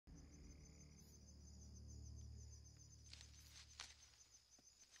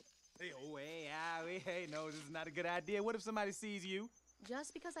Hey, no, this is not a good idea. What if somebody sees you?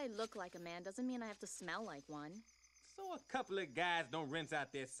 Just because I look like a man doesn't mean I have to smell like one. So a couple of guys don't rinse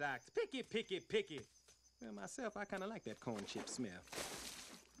out their socks. Pick it, pick it, pick it. Well, myself, I kind of like that corn chip smell.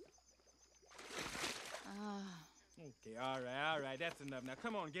 Okay, all right, that's enough. Now,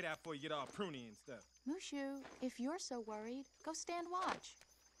 come on, get out before you get all pruny and stuff. Mushu, if you're so worried, go stand watch.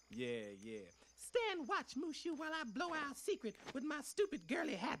 Yeah. Stand watch, Mushu, while I blow our secret with my stupid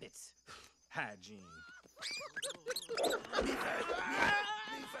girly habits. Hygiene.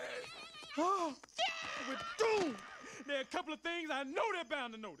 Oh, We're doomed! There are a couple of things I know they're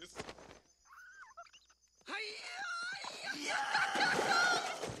bound to notice.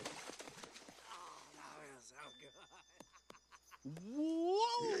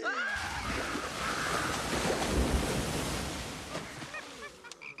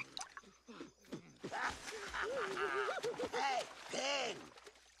 Hey, Pig!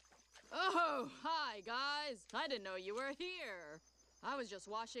 Oh, hi, guys. I didn't know you were here. I was just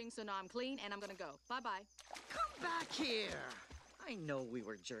washing, so now I'm clean, and I'm gonna go. Bye-bye. Come back here! I know we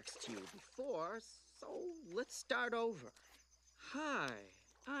were jerks to you before, so let's start over. Hi,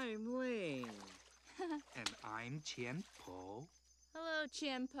 I'm Lane. And I'm Tianpo. Hello,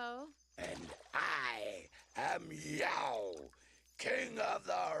 Chimpo. And I am Yao, King of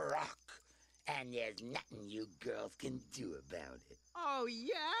the Rock. And there's nothing you girls can do about it. Oh,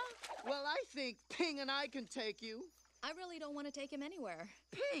 yeah? Well, I think Ping and I can take you. I really don't want to take him anywhere.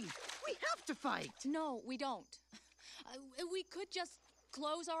 Ping, we have to fight. No, we don't. We could just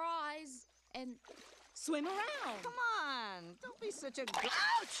close our eyes and swim around. Come on, don't be such a...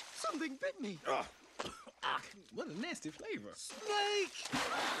 Ouch! Something bit me. What a nasty flavor. Snake!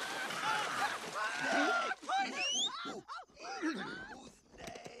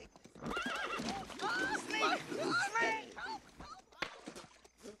 Snake!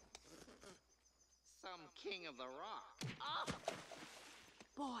 Some king of the rock.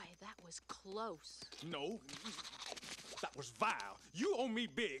 Boy, that was close. No, that was vile. You owe me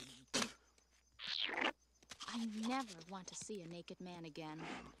big. I never want to see a naked man again.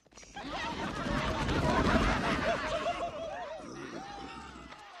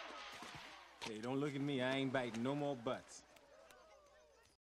 Hey, don't look at me. I ain't biting no more butts.